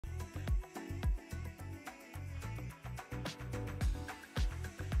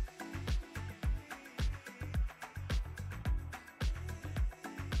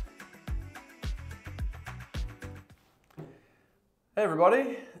Hey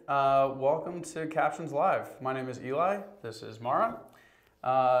everybody, welcome to Captions Live. My name is Eli, this is Mara.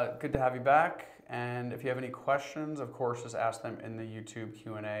 Good to have you back, and if you have any questions, of course, just ask them in the YouTube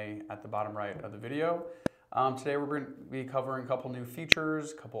Q&A at the bottom right of the video. Today we're going to be covering a couple new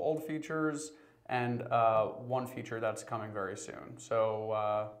features, a couple old features, and one feature that's coming very soon.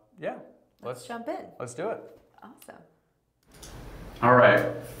 So yeah, let's jump in. Let's do it. Awesome. All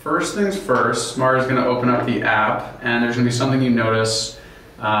right, first things first, Mara's gonna open up the app and there's gonna be something you notice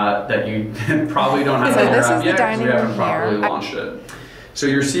that you probably don't have on your app yet because we haven't properly launched it. So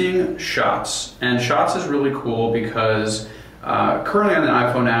you're seeing Shots, and Shots is really cool because currently on the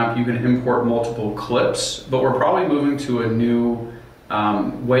iPhone app you can import multiple clips, but we're probably moving to a new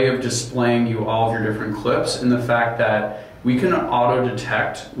way of displaying you all of your different clips, in the fact that we can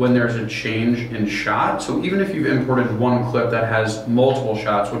auto-detect when there's a change in shot. So even if you've imported one clip that has multiple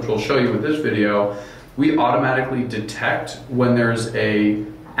shots, which we'll show you with this video, we automatically detect when there's a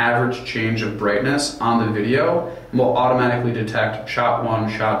average change of brightness on the video, and we'll automatically detect shot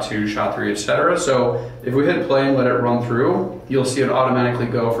 1, shot 2, shot 3, etc. So if we hit play and let it run through, you'll see it automatically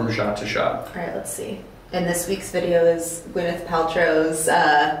go from shot to shot. All right, let's see. And this week's video is Gwyneth Paltrow's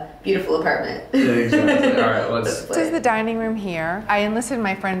beautiful apartment. Yeah, exactly. All right, This is the dining room here. I enlisted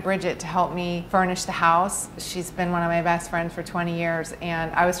my friend Bridget to help me furnish the house. She's been one of my best friends for 20 years,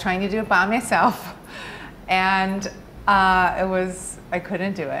 and I was trying to do it by myself, and I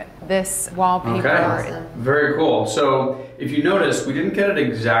couldn't do it. This wallpaper. Okay. Awesome. Very cool. So if you notice, we didn't get it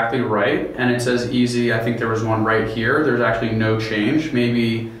exactly right, and it says easy. I think there was one right here. There's actually no change.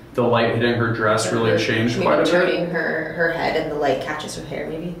 Maybe the light hitting her dress really changed quite a bit. Turning her head and the light catches her hair,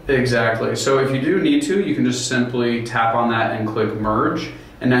 maybe. Exactly. So if you do need to, you can just simply tap on that and click merge,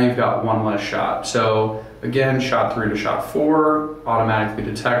 and now you've got one less shot. So again, shot 3 to shot 4, automatically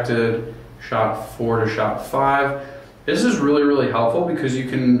detected, shot 4 to shot 5. This is really, really helpful because you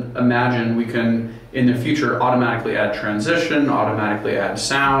can imagine we can, in the future, automatically add transition, automatically add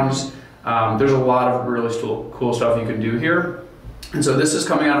sounds. There's a lot of really cool stuff you can do here. And so this is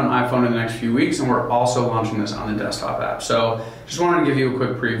coming out on iPhone in the next few weeks, and we're also launching this on the desktop app. So just wanted to give you a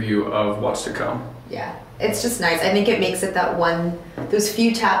quick preview of what's to come. Yeah, it's just nice. I think it makes it those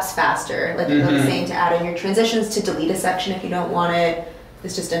few taps faster. Like I was saying, to add in your transitions, to delete a section if you don't want it.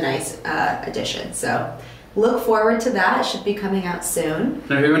 It's just a nice addition. So look forward to that. It should be coming out soon.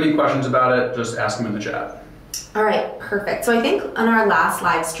 Now if you have any questions about it, just ask them in the chat. All right, perfect. So I think on our last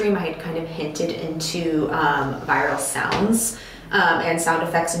live stream, I had kind of hinted into viral sounds. And sound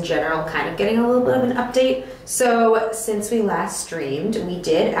effects in general, kind of getting a little bit of an update. So since we last streamed, we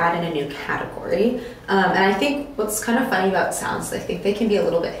did add in a new category. And I think what's kind of funny about sounds, I think they can be a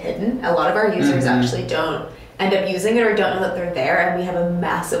little bit hidden. A lot of our users actually don't end up using it or don't know that they're there, and we have a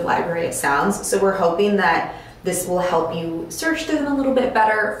massive library of sounds. So we're hoping that this will help you search through them a little bit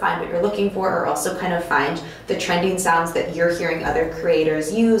better, find what you're looking for, or also kind of find the trending sounds that you're hearing other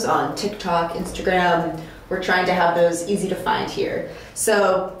creators use on TikTok, Instagram. We're trying to have those easy to find here.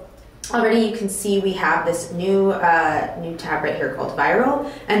 So already you can see we have this new tab right here called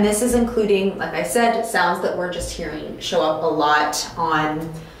Viral. And this is including, like I said, sounds that we're just hearing show up a lot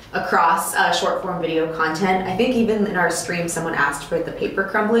across short form video content. I think even in our stream, someone asked for the paper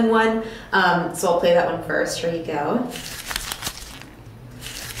crumbling one. So I'll play that one first. Here you go.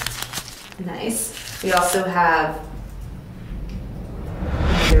 Nice. We also have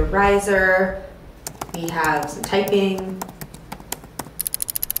the riser. We have some typing,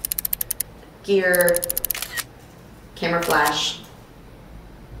 gear, camera flash,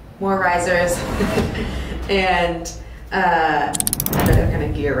 more risers, and another kind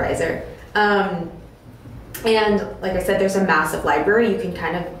of gear riser. And like I said, there's a massive library. You can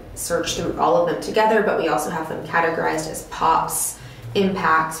kind of search through all of them together, but we also have them categorized as pops,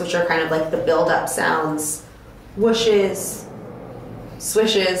 impacts, which are kind of like the build-up sounds, whooshes,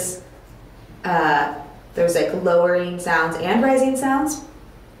 swishes. There's like lowering sounds and rising sounds.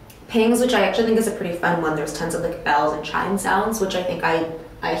 Pings, which I actually think is a pretty fun one. There's tons of like bells and chime sounds, which I think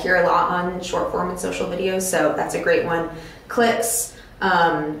I hear a lot on short form and social videos, so that's a great one. Clicks,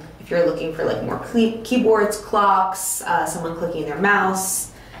 if you're looking for like more keyboards, clocks, someone clicking their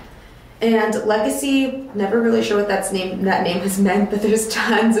mouse. And legacy, never really sure what that name has meant, but there's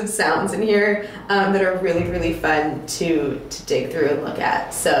tons of sounds in here that are really, really fun to dig through and look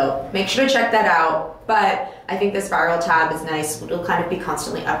at. So make sure to check that out. But I think this viral tab is nice. It'll kind of be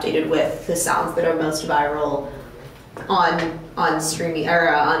constantly updated with the sounds that are most viral on streaming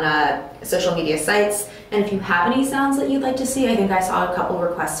or on social media sites. And if you have any sounds that you'd like to see, I think I saw a couple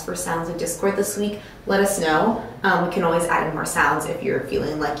requests for sounds in Discord this week. Let us know. We can always add in more sounds if you're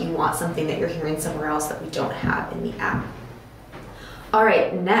feeling like you want something that you're hearing somewhere else that we don't have in the app. All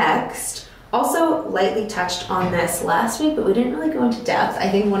right, next, also lightly touched on this last week, but we didn't really go into depth. I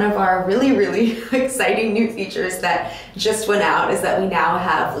think one of our really, really exciting new features that just went out is that we now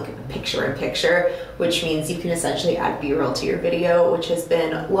have like a picture-in-picture, which means you can essentially add B-roll to your video, which has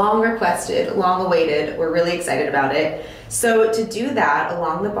been long requested, long awaited. We're really excited about it. So to do that,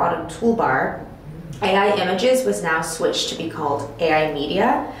 along the bottom toolbar, AI Images was now switched to be called AI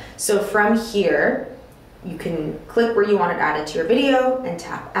Media. So from here, you can click where you want it added to your video and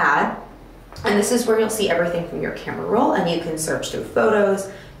tap Add. And this is where you'll see everything from your camera roll, and you can search through photos,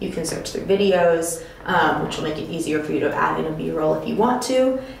 you can search through videos, which will make it easier for you to add in a B-roll if you want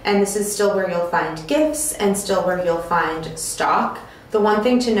to. And this is still where you'll find GIFs and still where you'll find stock. The one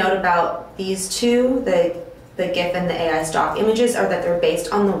thing to note about these two, the GIF and the AI stock images, are that they're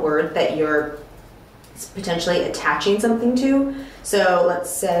based on the word that you're potentially attaching something to. So let's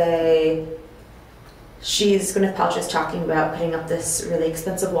say she's Gwyneth Paltrow's talking about putting up this really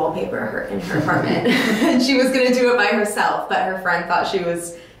expensive wallpaper in her apartment. And she was gonna do it by herself, but her friend thought she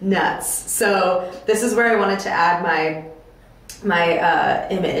was nuts. So this is where I wanted to add my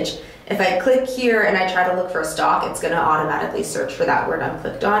image. If I click here and I try to look for a stock, it's gonna automatically search for that word I'm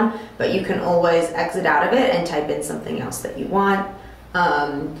clicked on, but you can always exit out of it and type in something else that you want.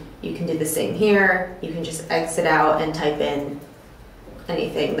 You can do the same here. You can just exit out and type in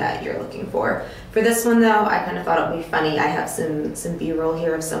anything that you're looking for. For this one though, I kind of thought it would be funny. I have some B-roll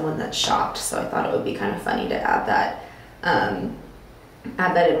here of someone that's shocked, so I thought it would be kind of funny to add that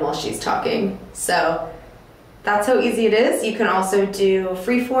in while she's talking. So that's how easy it is. You can also do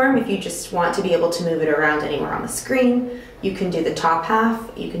freeform if you just want to be able to move it around anywhere on the screen. You can do the top half,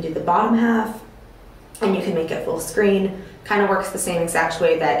 you can do the bottom half, and you can make it full screen. Kind of works the same exact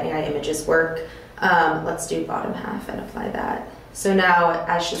way that AI Images work. Let's do bottom half and apply that. So now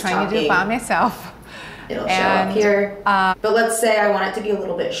as she's trying to do it by myself, it'll show up here. But let's say I want it to be a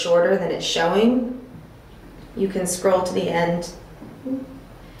little bit shorter than it's showing. You can scroll to the end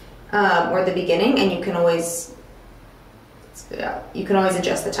or the beginning, and you can always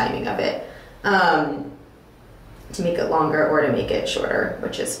adjust the timing of it to make it longer or to make it shorter,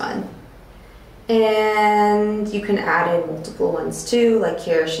 which is fun. And you can add in multiple ones too. Like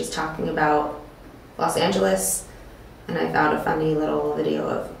here, she's talking about Los Angeles, and I found a funny little video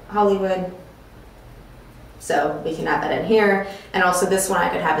of Hollywood. So we can add that in here. And also this one I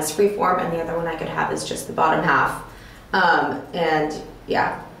could have as freeform, and the other one I could have as just the bottom half. And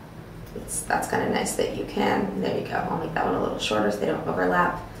yeah, that's kind of nice that you can. There you go. I'll make that one a little shorter so they don't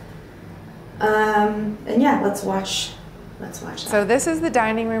overlap. And yeah, let's watch that. So this is the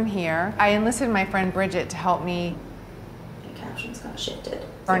dining room here. I enlisted my friend Bridget to help me Captions got shifted.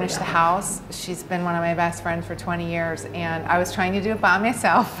 Furnish the house. She's been one of my best friends for 20 years, and I was trying to do it by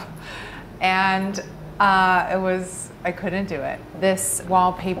myself, and I couldn't do it. This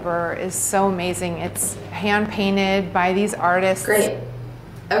wallpaper is so amazing. It's hand painted by these artists. Great.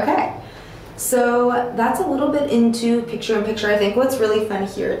 Okay. So that's a little bit into picture-in-picture. I think what's really fun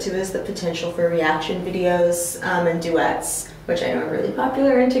here too is the potential for reaction videos and duets, which I know are really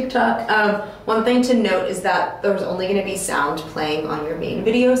popular in TikTok. One thing to note is that there's only going to be sound playing on your main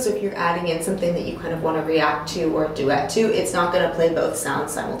video, so if you're adding in something that you kind of want to react to or duet to, it's not going to play both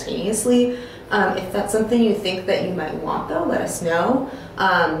sounds simultaneously. If that's something you think that you might want though, let us know.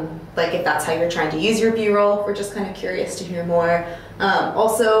 Like if that's how you're trying to use your B-roll, we're just kind of curious to hear more.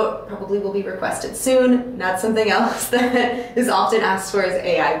 Also, probably will be requested soon. That's something else that is often asked for is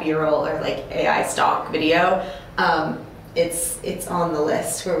AI B-roll or like AI stock video. It's on the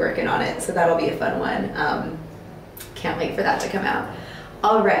list. We're working on it, so that'll be a fun one. Can't wait for that to come out.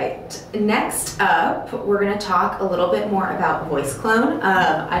 All right, next up, we're gonna talk a little bit more about voice clone.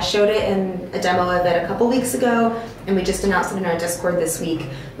 I showed it in a demo of it a couple weeks ago, and we just announced it in our Discord this week,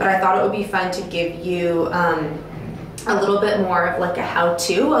 but I thought it would be fun to give you a little bit more of like a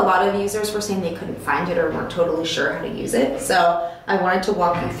how-to. A lot of users were saying they couldn't find it or weren't totally sure how to use it, so I wanted to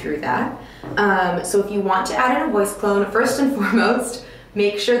walk you through that. So if you want to add in a voice clone, first and foremost,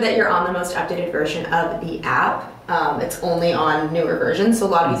 make sure that you're on the most updated version of the app. It's only on newer versions, so a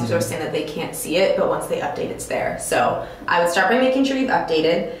lot of users are saying that they can't see it, but once they update, it's there. So I would start by making sure you've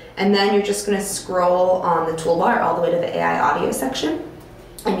updated, and then you're just gonna scroll on the toolbar all the way to the AI audio section,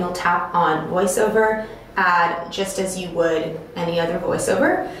 and you'll tap on voiceover, add just as you would any other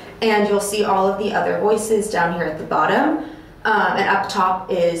voiceover, and you'll see all of the other voices down here at the bottom. And up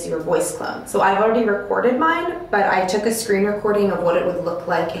top is your voice clone. So I've already recorded mine, but I took a screen recording of what it would look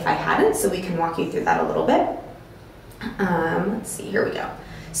like if I hadn't, so we can walk you through that a little bit. Let's see, here we go.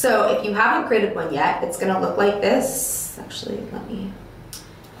 So if you haven't created one yet, it's gonna look like this. Actually, let me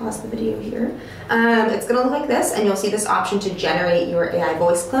pause the video here. It's gonna look like this, and you'll see this option to generate your AI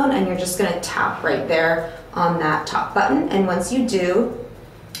voice clone, and you're just gonna tap right there on that top button. And once you do,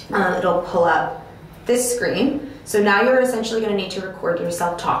 it'll pull up this screen. So now you're essentially gonna need to record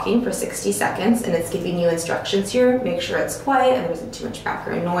yourself talking for 60 seconds, and it's giving you instructions here. Make sure it's quiet and there isn't too much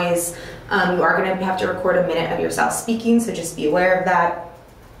background noise. You are gonna have to record a minute of yourself speaking, so just be aware of that.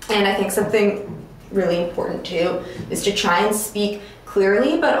 And I think something really important too is to try and speak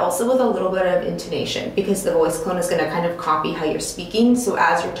clearly, but also with a little bit of intonation, because the voice clone is going to kind of copy how you're speaking. So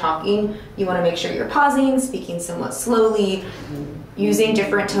as you're talking, you want to make sure you're pausing, speaking somewhat slowly, using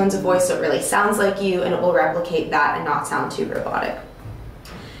different tones of voice so it really sounds like you, and it will replicate that and not sound too robotic.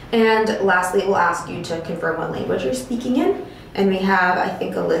 And lastly, it will ask you to confirm what language you're speaking in. And we have, I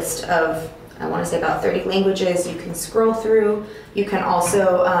think, a list of, I want to say about 30 languages you can scroll through. You can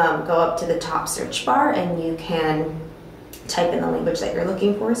also go up to the top search bar and you can type in the language that you're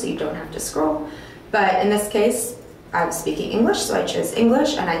looking for, so you don't have to scroll. But in this case, I'm speaking English, so I chose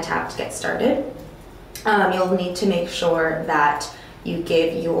English and I tapped Get Started. You'll need to make sure that you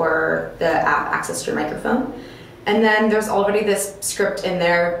give the app access to your microphone. And then there's already this script in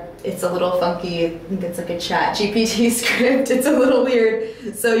there. It's a little funky. I think it's like a chat GPT script. It's a little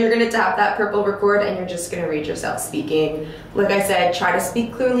weird. So you're gonna tap that purple record and you're just gonna read yourself speaking. Like I said, try to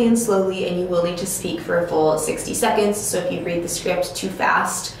speak clearly and slowly, and you will need to speak for a full 60 seconds. So if you read the script too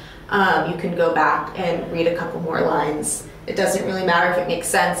fast, you can go back and read a couple more lines. It doesn't really matter if it makes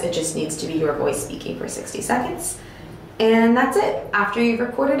sense. It just needs to be your voice speaking for 60 seconds. And that's it. After you've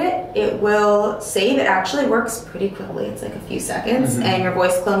recorded it, it will save. It actually works pretty quickly. It's like a few seconds. And your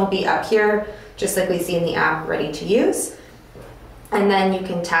voice clone will be up here, just like we see in the app, ready to use. And then you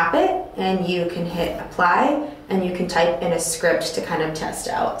can tap it and you can hit apply, and you can type in a script to kind of test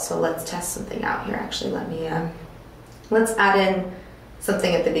out. So let's test something out here. Actually, let's add in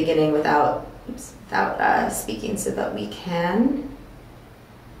something at the beginning without speaking, so that we can.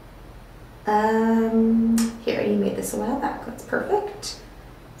 Here, you made this a while back. That's perfect.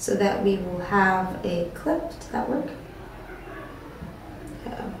 So that we will have a clip. Does that work?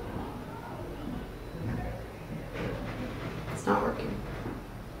 Yeah. It's not working.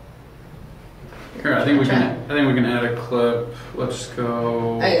 Here, I think we can add a clip. Let's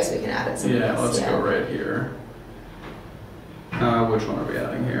go. I guess we can add it. Yeah, let's go right here. Which one are we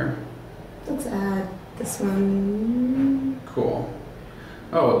adding here? Let's add this one. Cool.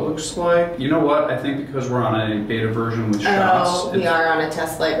 Oh, it looks like, you know what? I think because we're on a beta version with shots. Oh, we are on a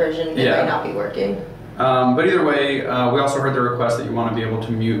test light version. It might not be working. But either way, we also heard the request that you want to be able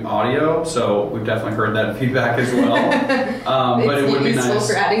to mute audio, so we've definitely heard that feedback as well. But it would be nice. It's useful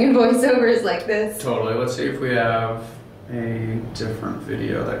for adding in voiceovers like this. Totally. Let's see if we have a different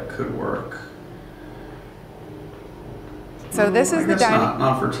video that could work. So this is the dining.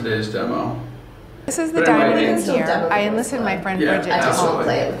 Not for today's demo. This is the dining room here. I enlisted my friend Bridget to I just help won't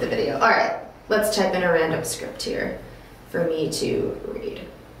play it with the video. All right, let's type in a random script here for me to read.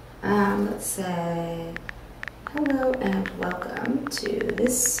 Let's say, hello and welcome to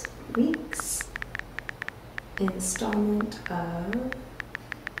this week's installment of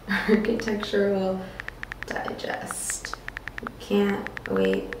Architectural Digest. Can't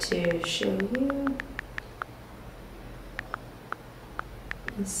wait to show you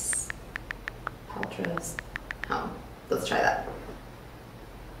this Paltrow's home. Let's try that.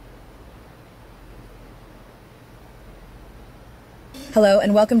 Hello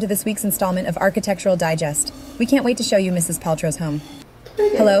and welcome to this week's installment of Architectural Digest. We can't wait to show you Mrs. Paltrow's home.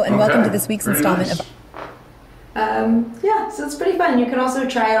 Hello and welcome to this week's installment of... Yeah, so it's pretty fun. You can also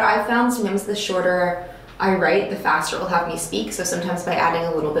try it. I found sometimes the shorter I write, the faster it will have me speak. So sometimes by adding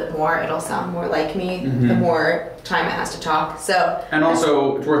a little bit more, it'll sound more like me, the more time it has to talk. So. And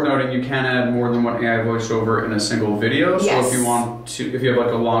also, it's worth noting, you can add more than one AI voiceover in a single video. So Yes. if you want to, if you have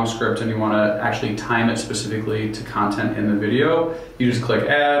like a long script and you want to actually time it specifically to content in the video, you just click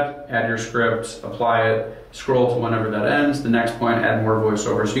add your script, apply it, scroll to whenever that ends. The next point, add more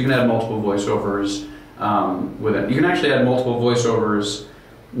voiceovers. So you can add multiple voiceovers with it. You can actually add multiple voiceovers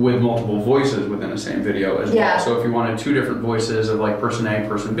with multiple voices within the same video as well. So if you wanted two different voices of like person A,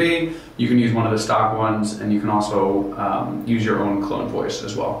 person B, you can use one of the stock ones, and you can also use your own clone voice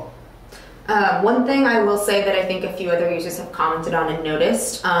as well. One thing I will say that I think a few other users have commented on and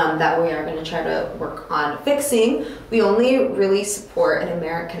noticed that we are going to try to work on fixing, we only really support an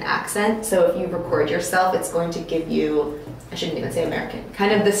American accent. So if you record yourself, it's going to give you, I shouldn't even say American,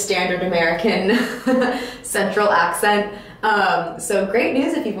 kind of the standard American central accent. So great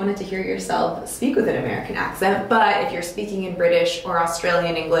news if you wanted to hear yourself speak with an American accent, but if you're speaking in British or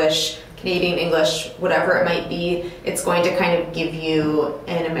Australian English, Canadian English, whatever it might be, it's going to kind of give you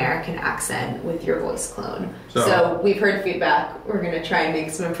an American accent with your voice clone. So we've heard feedback. We're going to try and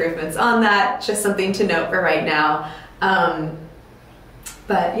make some improvements on that. Just something to note for right now.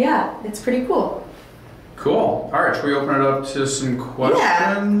 But yeah, it's pretty cool. Cool. All right, should we open it up to some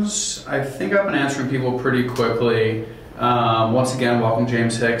questions? Yeah. I think I've been answering people pretty quickly. Once again, welcome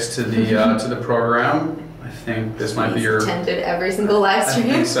James Hicks to the program. I think this might be your attended every single live stream.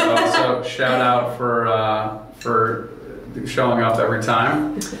 I think so. So shout out for showing up every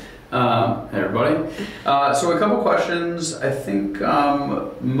time. Hey everybody. So a couple questions. I think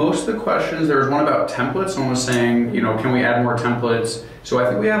most of the questions, there was one about templates. Someone was saying, you know, can we add more templates? So I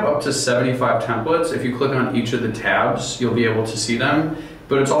think we have up to 75 templates. If you click on each of the tabs, you'll be able to see them.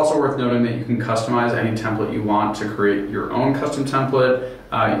 But it's also worth noting that you can customize any template you want to create your own custom template.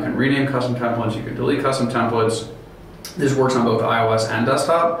 You can rename custom templates, you can delete custom templates. This works on both iOS and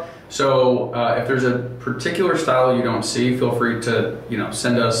desktop. So if there's a particular style you don't see, feel free to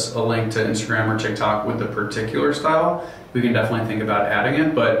send us a link to Instagram or TikTok with the particular style. We can definitely think about adding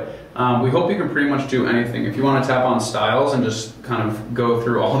it, but we hope you can pretty much do anything. If you want to tap on styles and just kind of go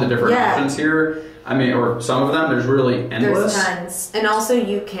through all the different options here, I mean, or some of them, there's really endless. There's tons. And also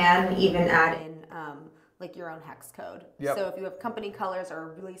you can even add in like your own hex code. Yep. So if you have company colors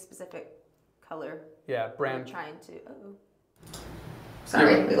or a really specific color, brand. You're trying to,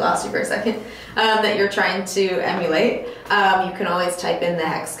 sorry, we lost you for a second, that you're trying to emulate, you can always type in the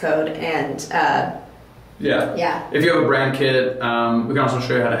hex code and yeah. If you have a brand kit, we can also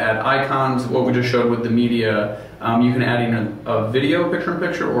show you how to add icons. What we just showed with the media, you can add in a video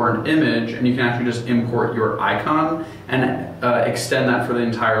picture-in-picture or an image, and you can actually just import your icon and extend that for the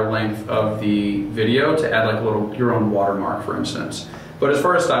entire length of the video to add like your own watermark, for instance. But as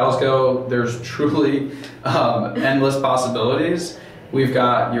far as styles go, there's truly endless possibilities. We've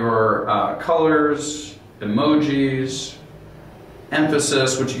got your colors, emojis,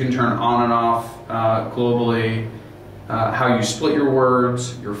 emphasis, which you can turn on and off globally, how you split your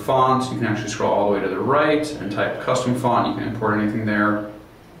words, your fonts. You can actually scroll all the way to the right and type custom font. You can import anything there.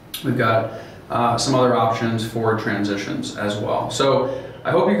 We've got some other options for transitions as well. So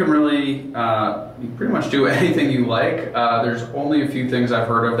I hope you can really you pretty much do anything you like. There's only a few things I've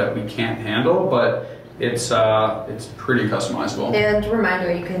heard of that we can't handle, but it's pretty customizable. And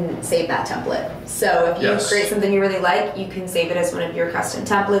reminder, you can save that template. So if you create something you really like, you can save it as one of your custom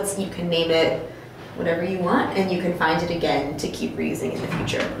templates. You can name it whatever you want, and you can find it again to keep reusing in the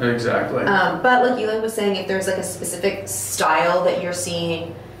future. Exactly. But like Eli was saying, if there's like a specific style that you're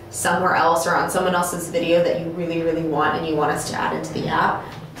seeing somewhere else or on someone else's video that you really, really want and you want us to add into the app,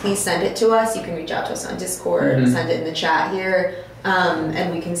 please send it to us. You can reach out to us on Discord, send it in the chat here,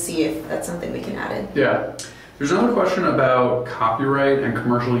 and we can see if that's something we can add in. Yeah. There's another question about copyright and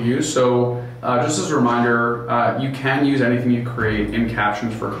commercial use. So just as a reminder, you can use anything you create in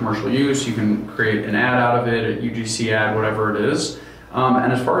Captions for commercial use. You can create an ad out of it, a UGC ad, whatever it is.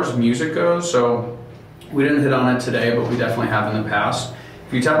 And as far as music goes, so we didn't hit on it today, but we definitely have in the past.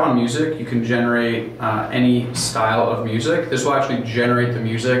 If you tap on music, you can generate any style of music. This will actually generate the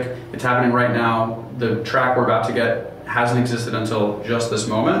music. It's happening right now. The track we're about to get hasn't existed until just this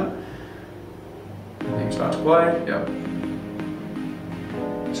moment. I think it's about to play. Yep.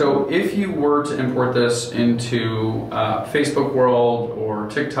 So if you were to import this into Facebook world or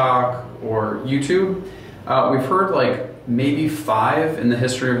TikTok or YouTube, we've heard like maybe 5 in the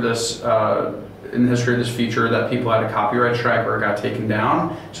history of this feature that people had a copyright strike or it got taken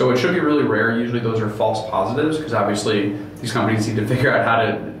down. So it should be really rare. Usually those are false positives because obviously these companies need to figure out how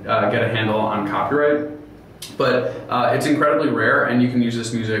to get a handle on copyright. But it's incredibly rare, and you can use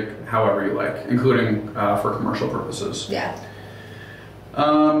this music however you like, including for commercial purposes. Yeah.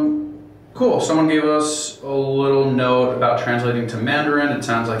 Cool. Someone gave us a little note about translating to Mandarin. It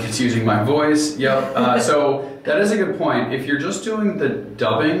sounds like it's using my voice. Yep. So that is a good point. If you're just doing the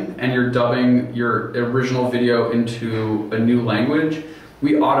dubbing and you're dubbing your original video into a new language,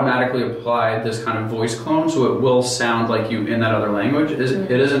 we automatically apply this kind of voice clone, so it will sound like you in that other language. It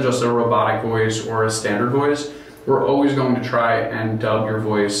isn't just a robotic voice or a standard voice. We're always going to try and dub your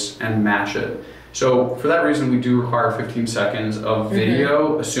voice and match it. So for that reason, we do require 15 seconds of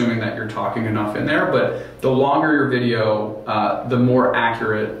video, assuming that you're talking enough in there. But the longer your video, the more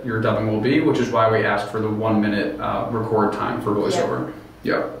accurate your dubbing will be, which is why we ask for the 1 minute record time for voiceover.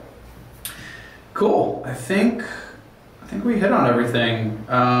 Yep. Cool. I think we hit on everything.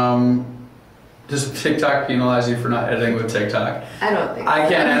 Does TikTok penalize you for not editing with TikTok? I don't think so. I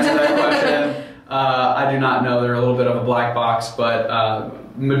can't answer that question. I do not know. They're a little bit of a black box, but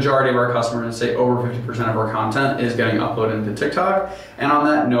majority of our customers, say over 50% of our content is getting uploaded into TikTok. And on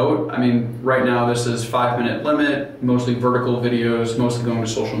that note, I mean, right now this is 5-minute limit, mostly vertical videos, mostly going to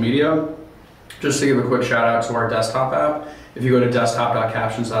social media. Just to give a quick shout out to our desktop app. If you go to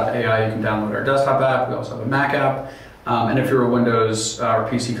desktop.captions.ai, you can download our desktop app. We also have a Mac app. And if you're a Windows or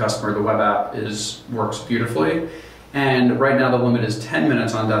PC customer, the web app works beautifully. And right now the limit is 10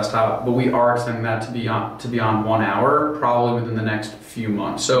 minutes on desktop, but we are extending that to be on 1 hour, probably within the next few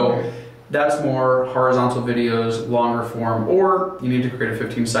months. So that's more horizontal videos, longer form, or you need to create a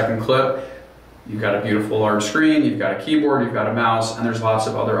 15-second clip. You've got a beautiful large screen, you've got a keyboard, you've got a mouse, and there's lots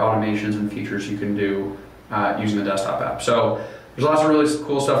of other automations and features you can do using the desktop app. So there's lots of really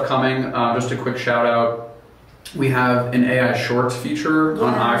cool stuff coming. Just a quick shout out, we have an AI Shorts feature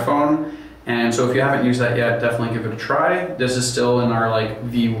on iPhone. And so if you haven't used that yet, definitely give it a try. This is still in our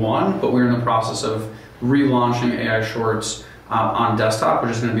V1, but we're in the process of relaunching AI Shorts on desktop,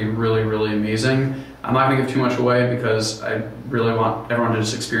 which is going to be really, really amazing. I'm not going to give too much away because I really want everyone to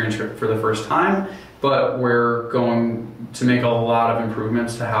just experience it for the first time, but we're going to make a lot of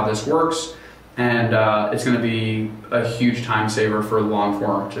improvements to how this works, and it's going to be a huge time saver for long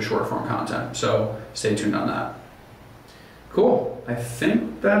form to short form content. So stay tuned on that. Cool. I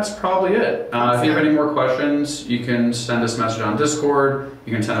think that's probably it. If you have any more questions, you can send us a message on Discord.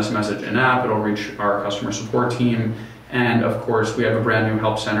 You can send us a message in app. It'll reach our customer support team. And of course, we have a brand new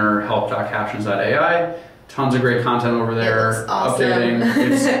help center, help.captions.ai. Tons of great content over there. Awesome. Updating.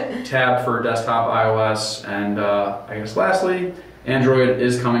 It's tabbed for desktop, iOS, and I guess lastly, Android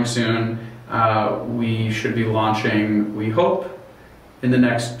is coming soon. We should be launching, we hope, in the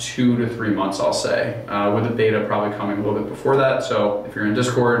next 2 to 3 months, I'll say, with the beta probably coming a little bit before that. So if you're in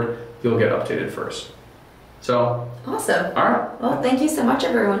Discord, you'll get updated first. So awesome. All right. Well, thank you so much,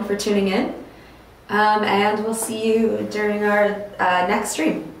 everyone, for tuning in, and we'll see you during our next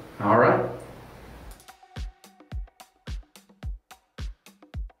stream. All right.